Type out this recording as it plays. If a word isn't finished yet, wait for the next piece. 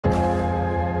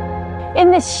In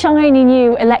this shiny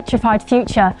new electrified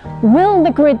future, will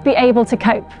the grid be able to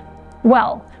cope?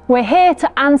 Well, we're here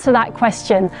to answer that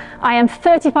question. I am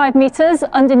 35 metres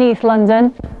underneath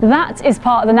London. That is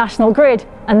part of the national grid,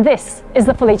 and this is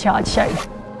the Fully Charged Show.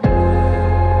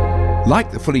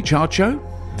 Like the Fully Charged Show?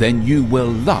 Then you will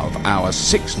love our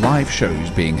 6 live shows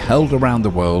being held around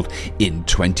the world in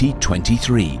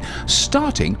 2023,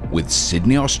 starting with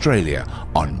Sydney, Australia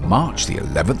on March the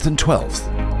 11th and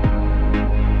 12th.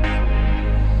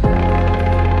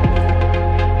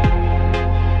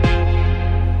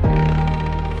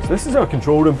 This is our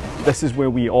control room. This is where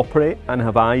we operate and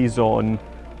have eyes on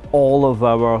all of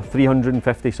our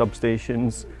 350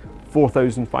 substations,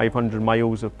 4,500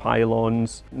 miles of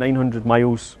pylons, 900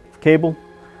 miles of cable.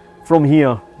 From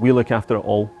here, we look after it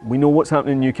all. We know what's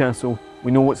happening in Newcastle,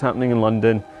 we know what's happening in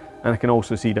London, and I can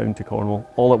also see down to Cornwall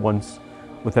all at once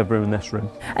with everyone in this room.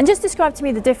 And just describe to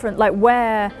me the different, like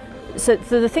where, so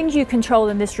the things you control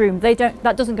in this room,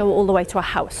 that doesn't go all the way to a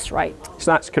house, right?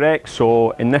 So that's correct.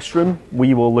 So in this room,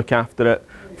 we will look after it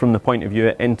from the point of view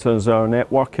it enters our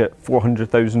network at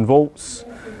 400,000 volts.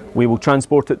 We will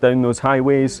transport it down those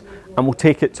highways and we'll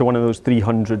take it to one of those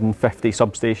 350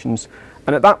 substations.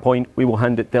 And at that point, we will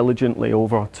hand it diligently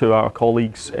over to our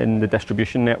colleagues in the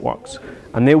distribution networks,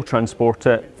 and they'll transport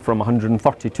it from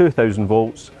 132,000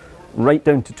 volts right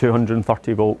down to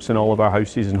 230 volts in all of our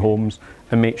houses and homes,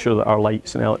 and make sure that our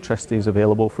lights and electricity is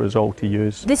available for us all to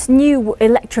use. This new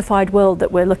electrified world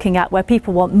that we're looking at, where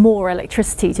people want more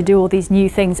electricity to do all these new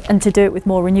things and to do it with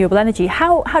more renewable energy,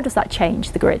 how does that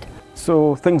change the grid?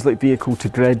 So things like vehicle to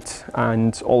grid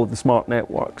and all of the smart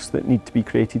networks that need to be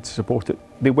created to support it,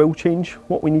 they will change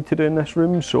what we need to do in this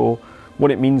room. So what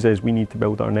it means is we need to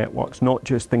build our networks, not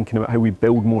just thinking about how we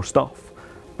build more stuff,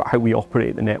 but how we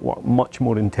operate the network much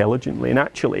more intelligently. And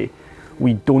actually,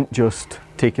 we don't just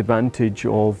take advantage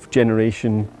of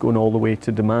generation going all the way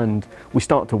to demand. We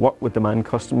start to work with demand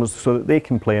customers so that they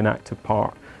can play an active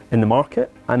part in the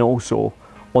market and also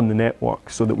on the network,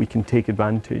 so that we can take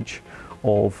advantage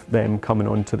of them coming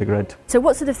onto the grid. So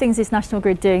what sort of things is National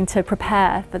Grid doing to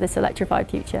prepare for this electrified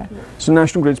future? So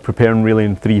National Grid's preparing really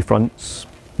in 3 fronts.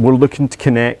 We're looking to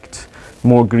connect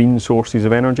more green sources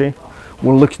of energy.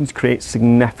 We're looking to create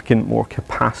significant more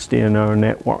capacity in our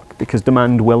network because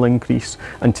demand will increase.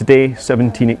 And today,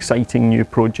 17 exciting new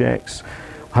projects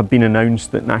have been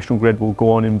announced that National Grid will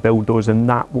go on and build those, and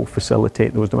that will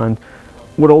facilitate those demand.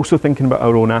 We're also thinking about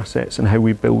our own assets and how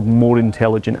we build more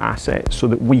intelligent assets so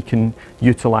that we can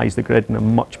utilise the grid in a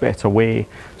much better way,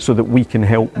 so that we can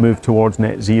help move towards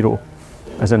net zero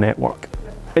as a network.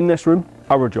 In this room,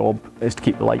 our job is to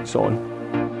keep the lights on.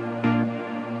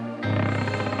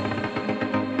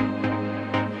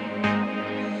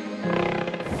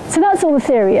 So that's all the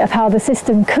theory of how the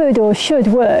system could or should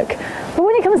work. But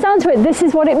when it comes down to it, this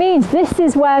is what it means. This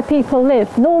is where people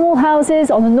live. Normal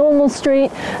houses on a normal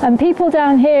street, and people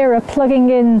down here are plugging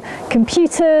in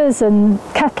computers and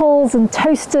kettles and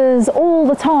toasters all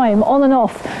the time, on and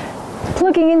off,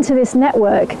 plugging into this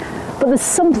network. But there's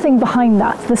something behind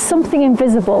that. There's something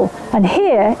invisible. And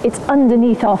here, it's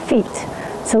underneath our feet.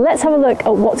 So let's have a look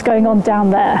at what's going on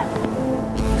down there.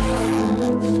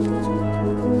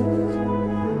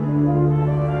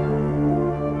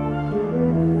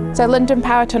 So London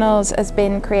Power Tunnels has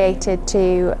been created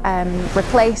to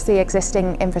replace the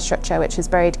existing infrastructure, which is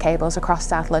buried cables across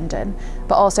South London,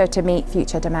 but also to meet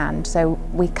future demand. So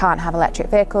we can't have electric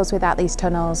vehicles without these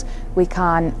tunnels, we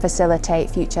can't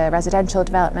facilitate future residential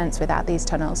developments without these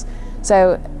tunnels.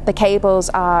 So the cables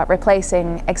are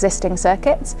replacing existing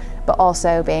circuits, but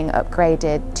also being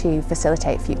upgraded to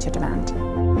facilitate future demand.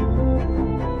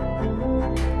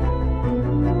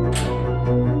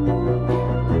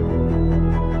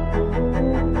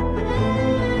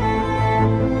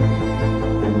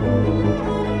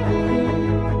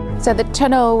 So the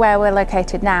tunnel where we're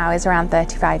located now is around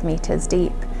 35 metres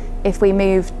deep. If we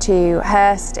move to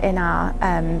Hurst in our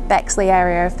Bexley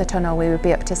area of the tunnel, we would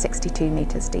be up to 62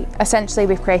 metres deep. Essentially,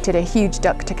 we've created a huge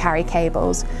duct to carry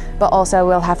cables, but also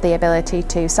we'll have the ability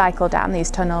to cycle down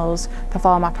these tunnels,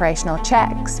 perform operational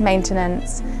checks,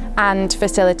 maintenance, and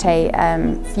facilitate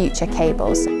future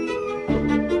cables.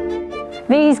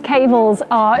 These cables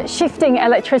are shifting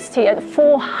electricity at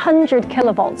 400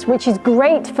 kilovolts, which is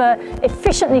great for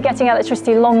efficiently getting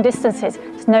electricity long distances.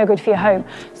 It's no good for your home.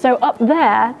 So up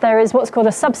there is what's called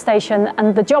a substation,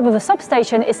 and the job of the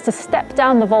substation is to step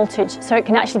down the voltage so it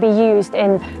can actually be used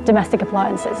in domestic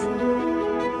appliances.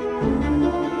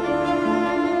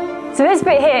 So this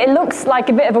bit here, it looks like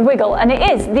a bit of a wiggle, and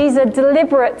it is. These are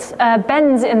deliberate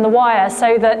bends in the wire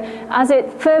so that as it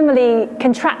thermally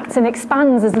contracts and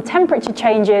expands as the temperature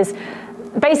changes,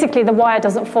 basically the wire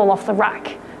doesn't fall off the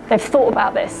rack. They've thought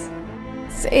about this.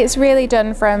 It's really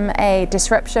done from a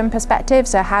disruption perspective,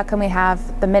 so how can we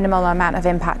have the minimal amount of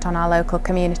impact on our local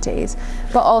communities?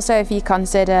 But also if you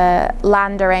consider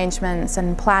land arrangements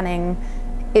and planning,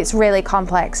 it's really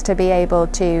complex to be able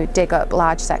to dig up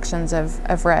large sections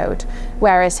of road,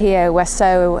 whereas here we're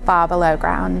so far below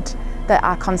ground that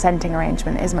our consenting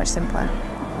arrangement is much simpler.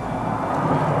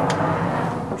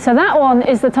 So that one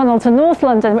is the tunnel to North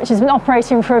London, which has been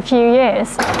operating for a few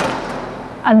years.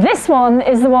 And this one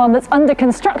is the one that's under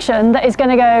construction that is going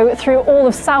to go through all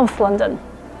of South London.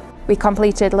 We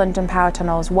completed London Power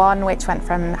Tunnels 1, which went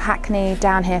from Hackney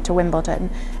down here to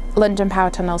Wimbledon. London Power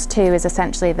Tunnels 2 is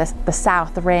essentially the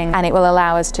South Ring, and it will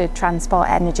allow us to transport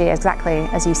energy exactly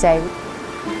as you say.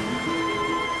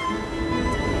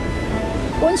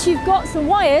 Once you've got some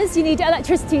wires, you need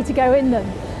electricity to go in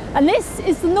them. And this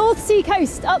is the North Sea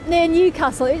coast up near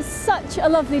Newcastle. It's such a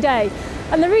lovely day.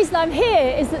 And the reason I'm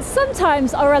here is that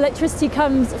sometimes our electricity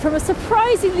comes from a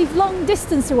surprisingly long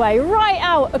distance away, right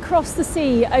out across the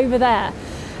sea over there.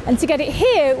 And to get it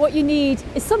here, what you need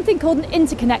is something called an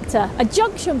interconnector, a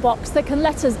junction box that can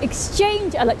let us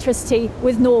exchange electricity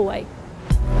with Norway.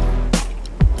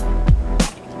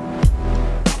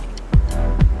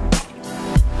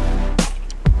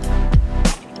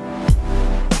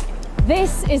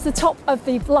 This is the top of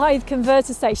the Blythe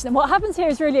converter station, and what happens here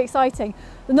is really exciting.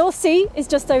 The North Sea is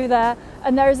just over there,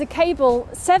 and there is a cable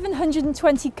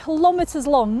 720 kilometres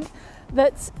long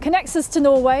that connects us to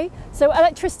Norway, so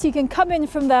electricity can come in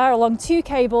from there along 2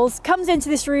 cables, comes into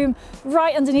this room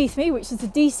right underneath me, which is the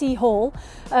DC hall,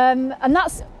 and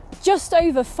that's just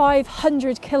over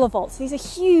 500 kilovolts. These are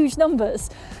huge numbers,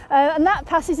 and that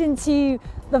passes into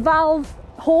the valve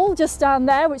hall just down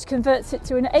there, which converts it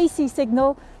to an AC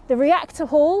signal, the reactor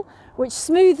hall, which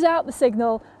smooths out the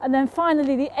signal, and then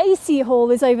finally the AC hall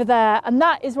is over there, and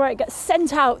that is where it gets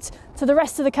sent out to the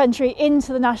rest of the country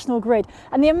into the national grid.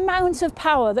 And the amount of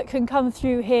power that can come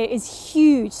through here is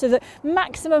huge, so that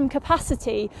maximum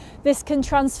capacity, this can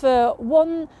transfer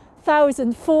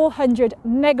 1,400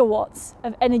 megawatts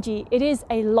of energy. It is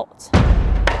a lot.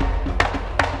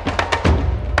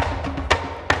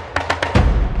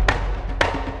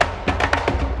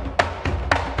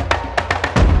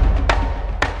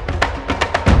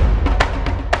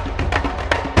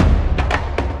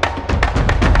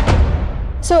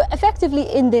 So effectively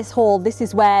in this hall, this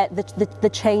is where the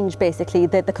change, basically,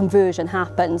 the conversion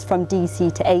happens from DC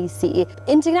to AC.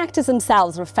 Interconnectors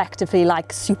themselves are effectively like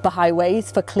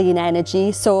superhighways for clean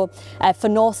energy. So for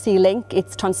North Sea Link,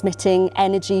 it's transmitting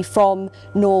energy from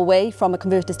Norway, from a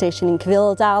converter station in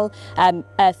Kvildal,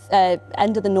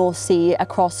 under the North Sea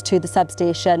across to the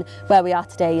substation where we are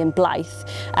today in Blythe.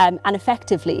 And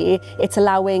effectively, it's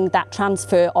allowing that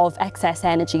transfer of excess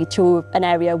energy to an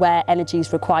area where energy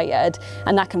is required.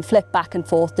 And that can flip back and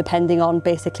forth depending on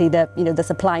basically the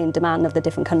supply and demand of the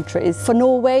different countries. For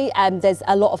Norway, there's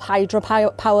a lot of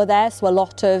hydropower there, so a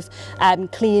lot of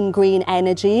clean green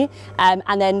energy.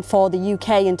 And then for the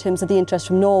UK, in terms of the interest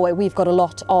from Norway, we've got a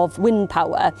lot of wind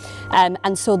power.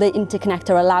 And so the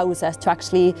interconnector allows us to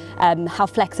actually have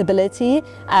flexibility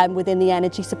within the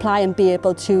energy supply and be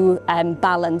able to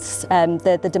balance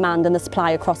the demand and the supply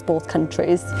across both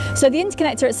countries. So the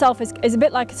interconnector itself is a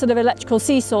bit like a sort of electrical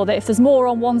seesaw, that if there's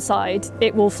more on one side,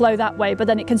 it will flow that way, but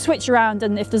then it can switch around,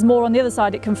 and if there's more on the other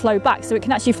side, it can flow back, so it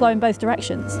can actually flow in both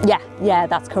directions. Yeah,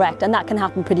 that's correct, and that can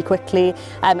happen pretty quickly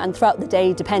and throughout the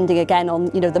day, depending again on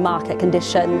the market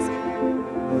conditions.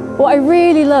 What I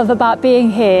really love about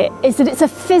being here is that it's a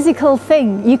physical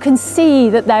thing. You can see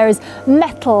that there is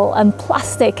metal and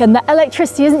plastic, and that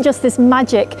electricity isn't just this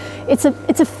magic. It's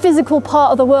a physical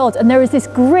part of the world, and there is this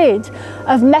grid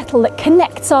of metal that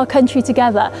connects our country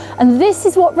together. And this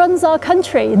is what runs our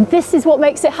country, and this is what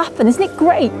makes it happen. Isn't it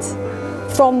great?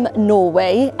 From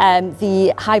Norway,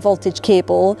 the high voltage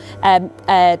cable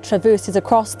traverses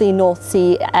across the North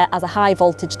Sea as a high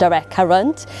voltage direct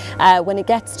current. When it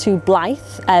gets to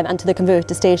Blythe and to the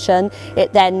converter station,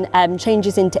 it then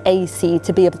changes into AC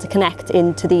to be able to connect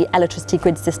into the electricity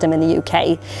grid system in the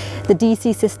UK. The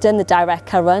DC system, the direct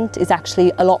current, is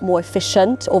actually a lot more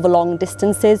efficient over long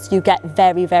distances. You get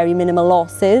very, very minimal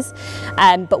losses.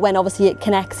 But when obviously it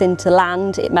connects into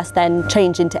land, it must then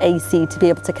change into AC to be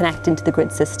able to connect into the grid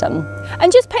grid system.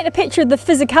 And just paint a picture of the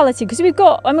physicality, because we've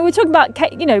got, I mean, we're talking about,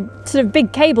 you know, sort of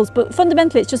big cables, but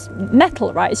fundamentally it's just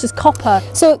metal, right? It's just copper.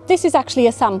 So this is actually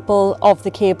a sample of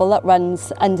the cable that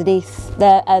runs underneath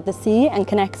the sea and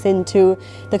connects into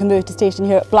the converter station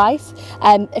here at Blythe.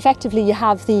 Effectively, you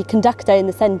have the conductor in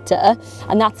the centre,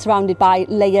 and that's surrounded by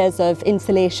layers of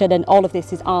insulation, and all of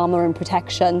this is armour and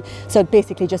protection. So it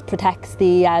basically just protects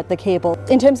the cable.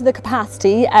 In terms of the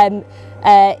capacity,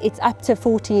 it's up to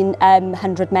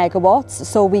 1400 megawatts,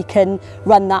 so we can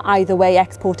run that either way,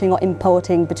 exporting or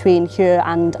importing between here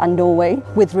and Norway.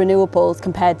 With renewables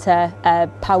compared to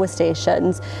power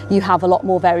stations, you have a lot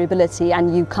more variability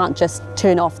and you can't just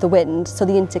turn off the wind. So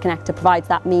the interconnector provides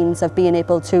that means of being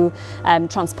able to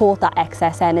transport that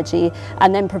excess energy,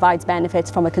 and then provides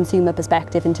benefits from a consumer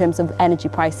perspective in terms of energy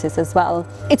prices as well.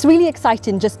 It's really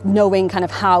exciting just knowing kind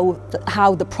of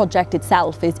how the project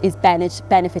itself is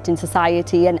benefiting society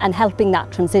and helping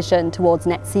that transition towards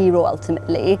net zero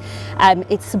ultimately.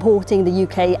 It's supporting the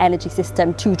UK energy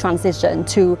system to transition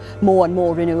to more and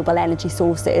more renewable energy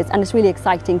sources, and it's really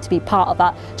exciting to be part of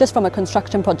that just from a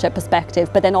construction project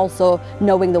perspective, but then also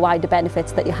knowing the wider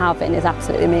benefits that you have in is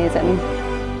absolutely amazing.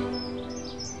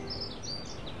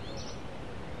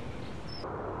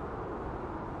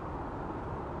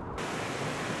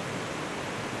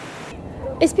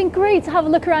 It's been great to have a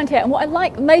look around here, and what I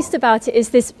like most about it is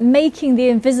this making the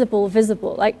invisible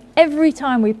visible. Like every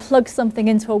time we plug something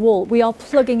into a wall, we are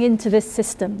plugging into this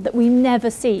system that we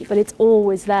never see, but it's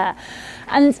always there.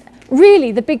 And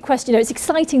really the big question, you know, it's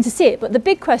exciting to see it, but the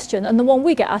big question, and the one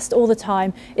we get asked all the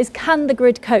time, is can the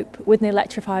grid cope with an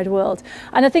electrified world?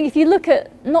 And I think if you look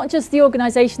at not just the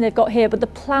organisation they've got here, but the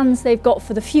plans they've got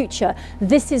for the future,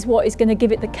 this is what is going to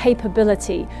give it the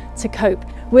capability to cope.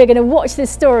 We're going to watch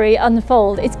this story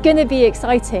unfold. It's going to be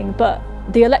exciting, but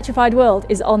the electrified world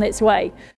is on its way.